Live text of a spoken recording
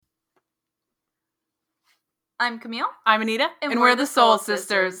I'm Camille. I'm Anita. And we're the Soul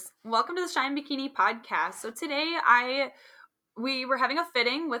Sisters. Welcome to the Shine Bikini podcast. So today we were having a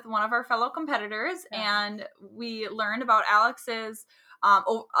fitting with one of our fellow competitors, and we learned about Alex's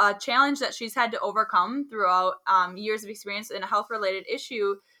a challenge that she's had to overcome throughout years of experience in a health-related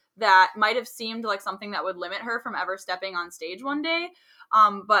issue that might have seemed like something that would limit her from ever stepping on stage one day.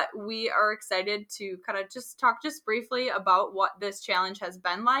 But we are excited to kind of just talk briefly about what this challenge has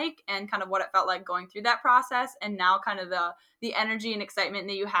been like and kind of what it felt like going through that process, and now kind of the energy and excitement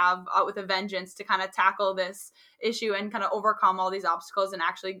that you have out with a vengeance to kind of tackle this issue and kind of overcome all these obstacles and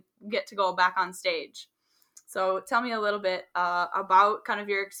actually get to go back on stage. So tell me a little bit about kind of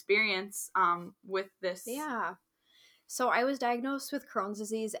your experience with this. Yeah. So I was diagnosed with Crohn's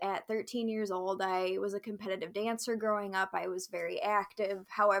disease at 13 years old. I was a competitive dancer growing up. I was very active.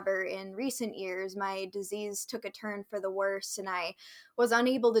 However, in recent years, my disease took a turn for the worse, and I was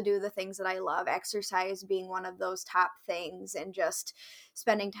unable to do the things that I love, exercise being one of those top things, and just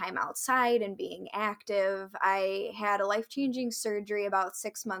spending time outside and being active. I had a life-changing surgery about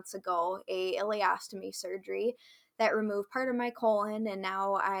 6 months ago, a ileostomy surgery that removed part of my colon, and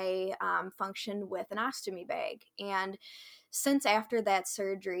now I function with an ostomy bag. And since after that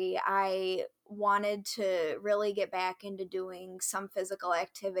surgery, I wanted to really get back into doing some physical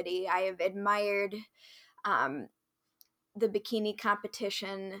activity. I have admired the bikini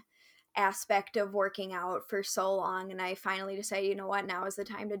competition aspect of working out for so long, and I finally decided, you know what, now is the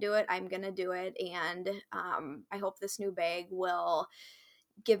time to do it. I'm gonna do it, and I hope this new bag will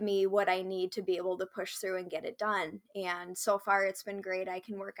give me what I need to be able to push through and get it done. And so far it's been great. I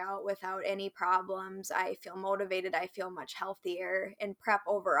can work out without any problems. I feel motivated. I feel much healthier, and prep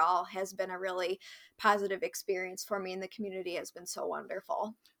overall has been a really positive experience for me, and the community has been so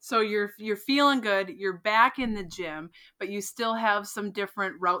wonderful. So you're feeling good, you're back in the gym, but you still have some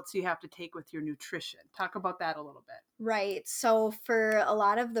different routes you have to take with your nutrition. Talk about that a little bit. Right. So for a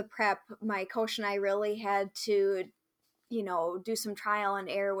lot of the prep, my coach and I really had to do some trial and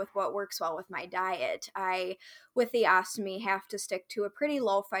error with what works well with my diet. I, with the ostomy, have to stick to a pretty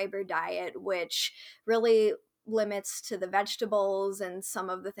low fiber diet, which really limits to the vegetables and some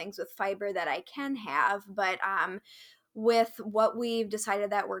of the things with fiber that I can have. But with what we've decided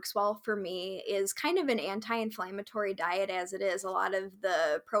that works well for me is kind of an anti-inflammatory diet as it is. A lot of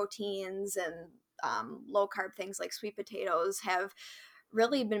the proteins and low carb things like sweet potatoes have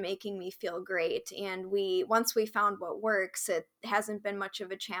really been making me feel great. And once we found what works, it hasn't been much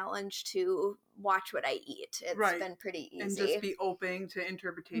of a challenge to watch what I eat. It's been pretty easy. And just be open to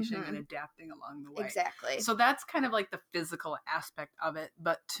interpretation and adapting along the way. Exactly. So that's kind of like the physical aspect of it.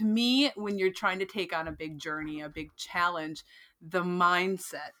 But to me, when you're trying to take on a big journey, a big challenge, the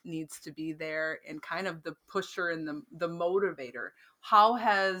mindset needs to be there, and kind of the pusher and the motivator. How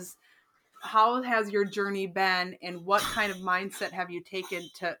has your journey been, and what kind of mindset have you taken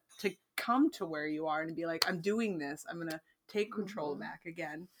to come to where you are and be like, I'm doing this, I'm gonna take control back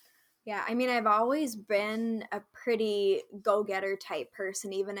again? Yeah, I mean, I've always been a pretty go-getter type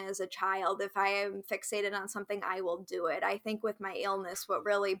person, even as a child. If I am fixated on something, I will do it. I think with my illness, what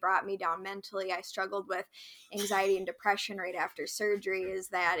really brought me down mentally, I struggled with anxiety and depression right after surgery, is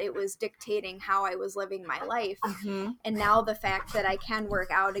that it was dictating how I was living my life. And now the fact that I can work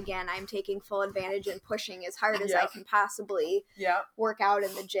out again, I'm taking full advantage and pushing as hard as I can possibly work out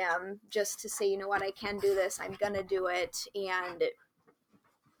in the gym, just to say, you know what, I can do this, I'm gonna do it, and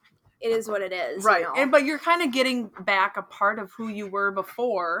it is what it is. Right. You know? But you're kind of getting back a part of who you were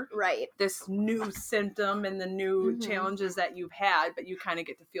before. Right. This new symptom and the new challenges that you've had, but you kind of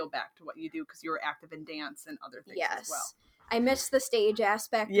get to feel back to what you do because you were active in dance and other things as well. I miss the stage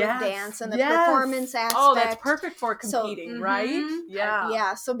aspect with dance and the performance aspect. Oh, that's perfect for competing, right?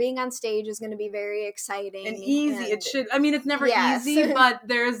 Yeah. So being on stage is going to be very exciting. And easy. It's never easy, but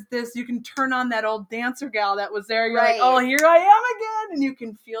there's this, you can turn on that old dancer gal that was there. You're like, oh, here I am again. And you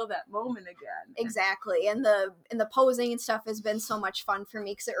can feel that moment again. Exactly. And the posing and stuff has been so much fun for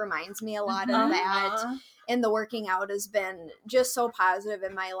me because it reminds me a lot of that. And the working out has been just so positive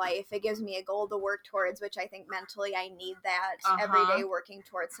in my life. It gives me a goal to work towards, which I think mentally I need that every day, working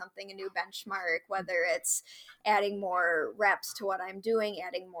towards something, a new benchmark, whether it's adding more reps to what I'm doing,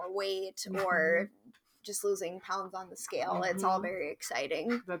 adding more weight, or just losing pounds on the scale. It's all very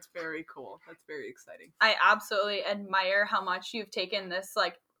exciting. That's very cool. That's very exciting. I absolutely admire how much you've taken this,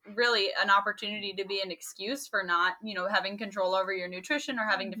 like, really an opportunity to be an excuse for not, having control over your nutrition or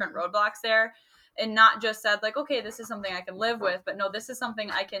having different roadblocks there. and not just said like, okay, this is something I can live with, but no, this is something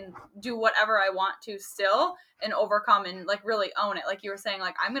I can do whatever I want to still and overcome and like really own it. Like you were saying,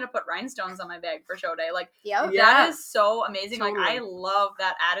 like, I'm going to put rhinestones on my bag for show day. Like, that is so amazing. Totally. Like, I love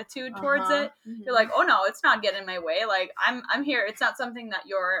that attitude towards it. Mm-hmm. You're like, oh no, it's not getting in my way. Like, I'm here. It's not something that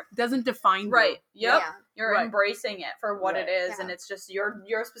doesn't define you. Right. Yep. Yeah. You're embracing it for what it is. Yeah. And it's just your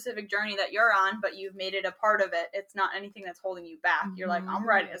specific journey that you're on, but you've made it a part of it. It's not anything that's holding you back. Mm-hmm. You're like, I'm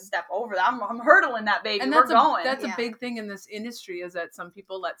ready to step over that. I'm hurdling that baby. And that's a big thing in this industry, is that some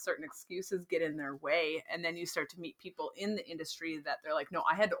people let certain excuses get in their way. And then you start to meet people in the industry that they're like, no,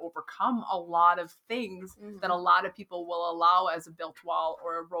 I had to overcome a lot of things that a lot of people will allow as a built wall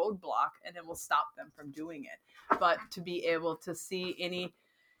or a roadblock, and it will stop them from doing it. But to be able to see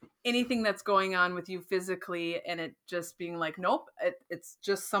anything that's going on with you physically, and it just being like, nope, it's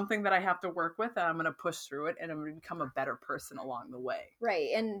just something that I have to work with, and I'm going to push through it, and I'm going to become a better person along the way. Right.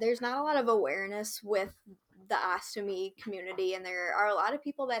 And there's not a lot of awareness with the ostomy community, and there are a lot of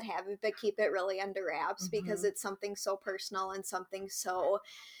people that have it but keep it really under wraps because it's something so personal and something so,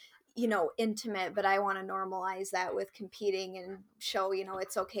 you know, intimate. But I want to normalize that with competing and show, you know,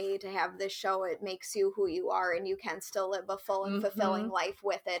 it's okay to have this show. It makes you who you are, and you can still live a full and fulfilling life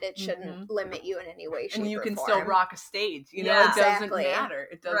with it. It shouldn't limit you in any way, shape, and you or can form. Still rock a stage. You know, it doesn't matter.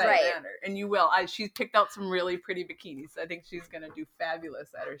 It doesn't matter. And you will. She's picked out some really pretty bikinis. I think she's going to do fabulous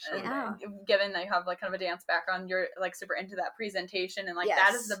at her show. Yeah. Given that you have like kind of a dance background, you're like super into that presentation, and like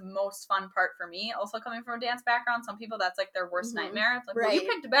that is the most fun part for me. Also coming from a dance background, some people that's like their worst nightmare. It's like, well, you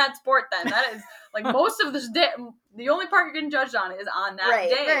picked a bad sport then. That is like most of this day. The only part you're getting judged on is on that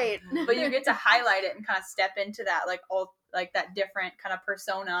day. Right. But you get to highlight it and kind of step into that like that different kind of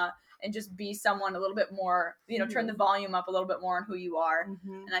persona and just be someone a little bit more, you know, turn the volume up a little bit more on who you are.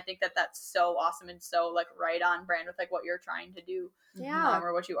 And I think that that's so awesome and so like right on brand with like what you're trying to do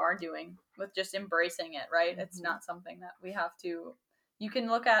or what you are doing with just embracing it, right? It's not something that we have to, you can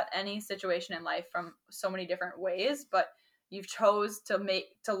look at any situation in life from so many different ways, but you've chose to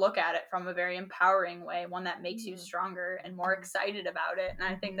look at it from a very empowering way, one that makes you stronger and more excited about it. And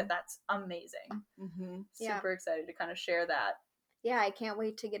I think that that's amazing. Super excited to kind of share that. Yeah, I can't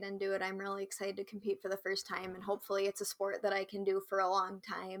wait to get into it. I'm really excited to compete for the first time, and hopefully it's a sport that I can do for a long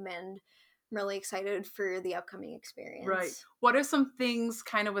time, and I'm really excited for the upcoming experience. Right. What are some things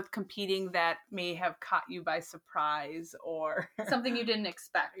kind of with competing that may have caught you by surprise, or something you didn't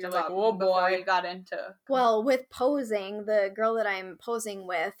expect? You're like, oh boy, you got into. Well, with posing, the girl that I'm posing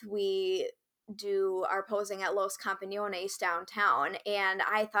with, we do our posing at Los Campañones downtown, and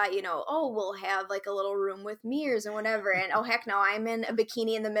I thought, you know, oh, we'll have like a little room with mirrors and whatever, and oh heck no, I'm in a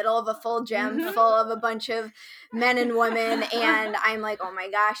bikini in the middle of a full gym full of a bunch of men and women, and I'm like, oh my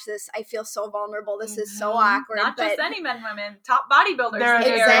gosh, I feel so vulnerable, this is so awkward. Not just any men and women, top bodybuilders.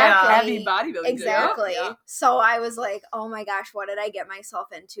 They're heavy bodybuilders. Exactly. Yeah. So I was like, oh my gosh, what did I get myself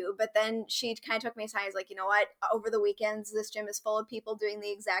into? But then she kind of took me aside, like, you know what, over the weekends this gym is full of people doing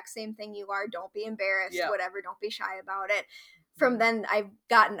the exact same thing you are. Don't be embarrassed, whatever. Don't be shy about it. From then, I've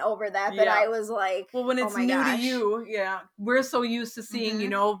gotten over that, but I was like, well, when it's new to you, we're so used to seeing, you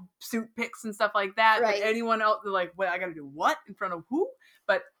know, suit pics and stuff like that. Right. But anyone else, they're like, wait, I got to do what in front of who?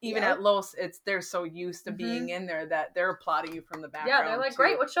 But even at Los, they're so used to being in there that they're applauding you from the background. Yeah, they're like,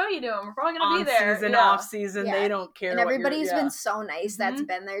 great, what show are you doing? We're probably going to be there. Season, off season, they don't care. And everybody's been so nice that's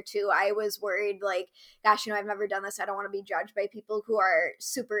been there too. I was worried, like, gosh, you know, I've never done this. I don't want to be judged by people who are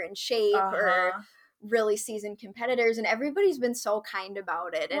super in shape or really seasoned competitors, and everybody's been so kind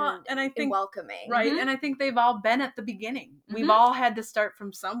about it and I think welcoming. Right. And I think they've all been at the beginning. We've all had to start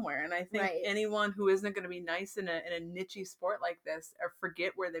from somewhere. And I think anyone who isn't going to be nice in a niche sport like this or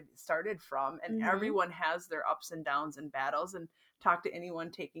forget where they started from. And everyone has their ups and downs and battles, and talk to anyone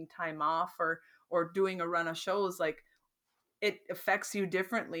taking time off or doing a run of shows, like, it affects you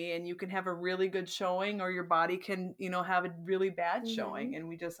differently, and you can have a really good showing, or your body can, you know, have a really bad showing, and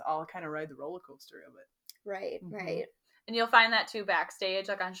we just all kind of ride the roller coaster of it. Right, right. And you'll find that too backstage,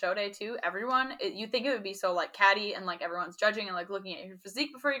 like on show day too. Everyone, you think it would be so like catty and like everyone's judging and like looking at your physique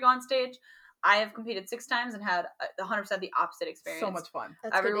before you go on stage. I have competed 6 times and had 100% the opposite experience. So much fun.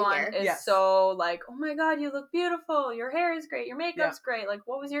 That's Everyone is so like, oh my God, you look beautiful. Your hair is great. Your makeup's great. Like,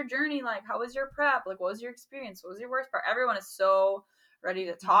 what was your journey like? How was your prep? Like, what was your experience? What was your worst part? Everyone is so ready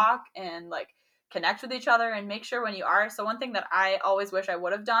to talk and like connect with each other and make sure when you are. So one thing that I always wish I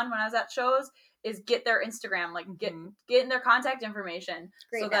would have done when I was at shows is get their Instagram, like get in their contact information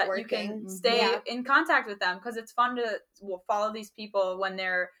so that you can stay in contact with them, because it's fun to follow these people when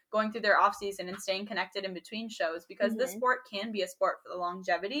they're going through their off season and staying connected in between shows, because this sport can be a sport for the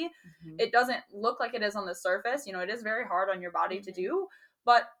longevity. It doesn't look like it is on the surface. You know, it is very hard on your body to do,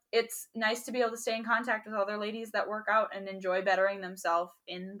 but it's nice to be able to stay in contact with other ladies that work out and enjoy bettering themselves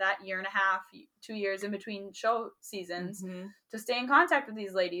in that year and a half, 2 years in between show seasons, to stay in contact with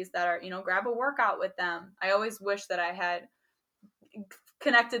these ladies that are, grab a workout with them. I always wish that I had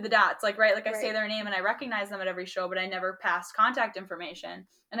connected the dots, like I say their name and I recognize them at every show, but I never passed contact information.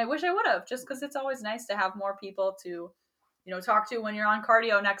 And I wish I would have, just because it's always nice to have more people to talk to when you're on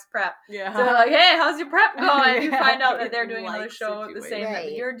cardio next prep. Yeah. So like, hey, how's your prep going? You Yeah. find out that they're doing another show situation. the same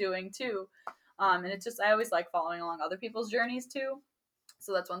that you're doing too. And it's just, I always like following along other people's journeys too.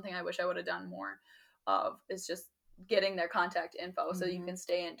 So that's one thing I wish I would have done more of, is just getting their contact info so you can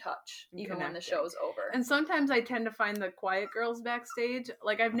stay in touch even when the show's over. And sometimes I tend to find the quiet girls backstage.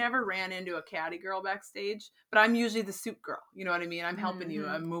 Like, I've never ran into a catty girl backstage, but I'm usually the suit girl. You know what I mean? I'm helping you.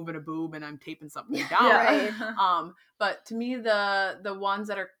 I'm moving a boob and I'm taping something down. Right. But to me, the ones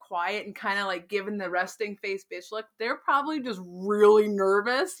that are quiet and kind of like giving the resting face bitch look, they're probably just really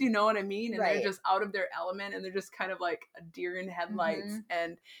nervous. You know what I mean? And they're just out of their element, and they're just kind of like a deer in headlights.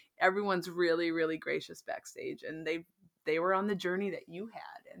 And everyone's really, really gracious backstage, and they were on the journey that you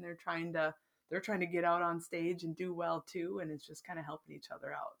had, and they're trying to get out on stage and do well too, and it's just kind of helping each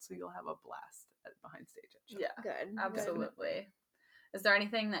other out. So you'll have a blast behind stage. Yeah, good, absolutely. Is there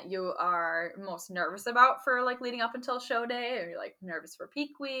anything that you are most nervous about for like leading up until show day? Or you're like nervous for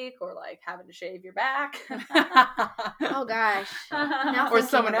peak week, or like having to shave your back? Oh gosh. Or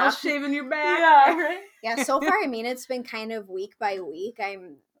someone else shaving your back. Yeah, right? Yeah, so far, I mean, it's been kind of week by week.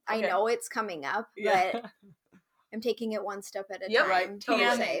 I know it's coming up, but I'm taking it one step at a time. Right.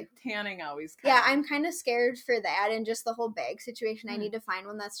 Totally. Tanning always. I'm kind of scared for that, and just the whole bag situation. I need to find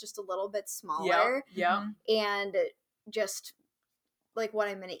one that's just a little bit smaller. And just like what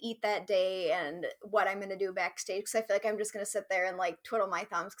I'm going to eat that day and what I'm going to do backstage, because I feel like I'm just going to sit there and like twiddle my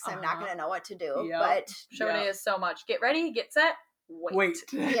thumbs because I'm not going to know what to do. But show day is so much. Get ready, get set, wait.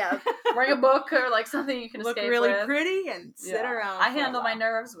 Yeah. Bring a book or like something you can look escape really with. pretty and sit around. I handle my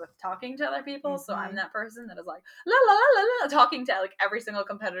nerves with talking to other people, so I'm that person that is like la la la la, talking to like every single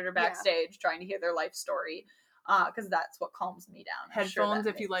competitor backstage, trying to hear their life story. Because that's what calms me down. Headphones,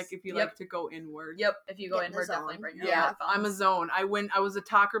 if you like to go inward. Yep, if you go inward, definitely bring your headphones. I'm a zone. I was a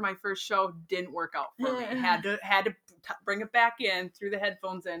talker my first show, didn't work out for me. Had to bring it back in, threw the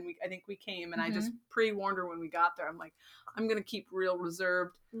headphones in. I think we came, and I just pre-warned her when we got there. I'm like, I'm gonna keep real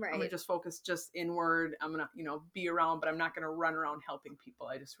reserved. I'm gonna just focus just inward. I'm gonna be around, but I'm not gonna run around helping people.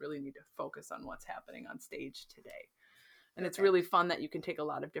 I just really need to focus on what's happening on stage today. And it's really fun that you can take a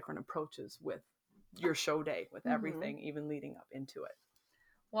lot of different approaches with your show day, with everything, even leading up into it.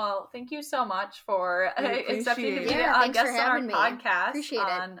 Well, thank you so much for accepting to be a guest on our podcast. Appreciate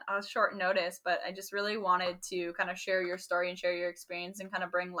on a short notice, but I just really wanted to kind of share your story and share your experience and kind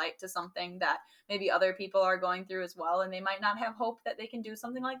of bring light to something that maybe other people are going through as well, and they might not have hope that they can do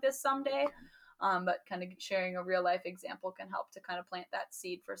something like this someday. But kind of sharing a real life example can help to kind of plant that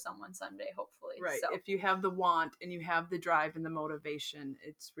seed for someone someday, hopefully. Right. So. If you have the want and you have the drive and the motivation,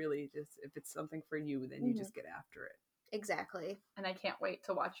 it's really just, if it's something for you, then you just get after it. Exactly. And I can't wait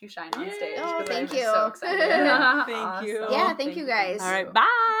to watch you shine on stage. Oh, thank you. So excited. Thank you. Yeah, thank you guys. All right.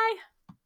 Bye.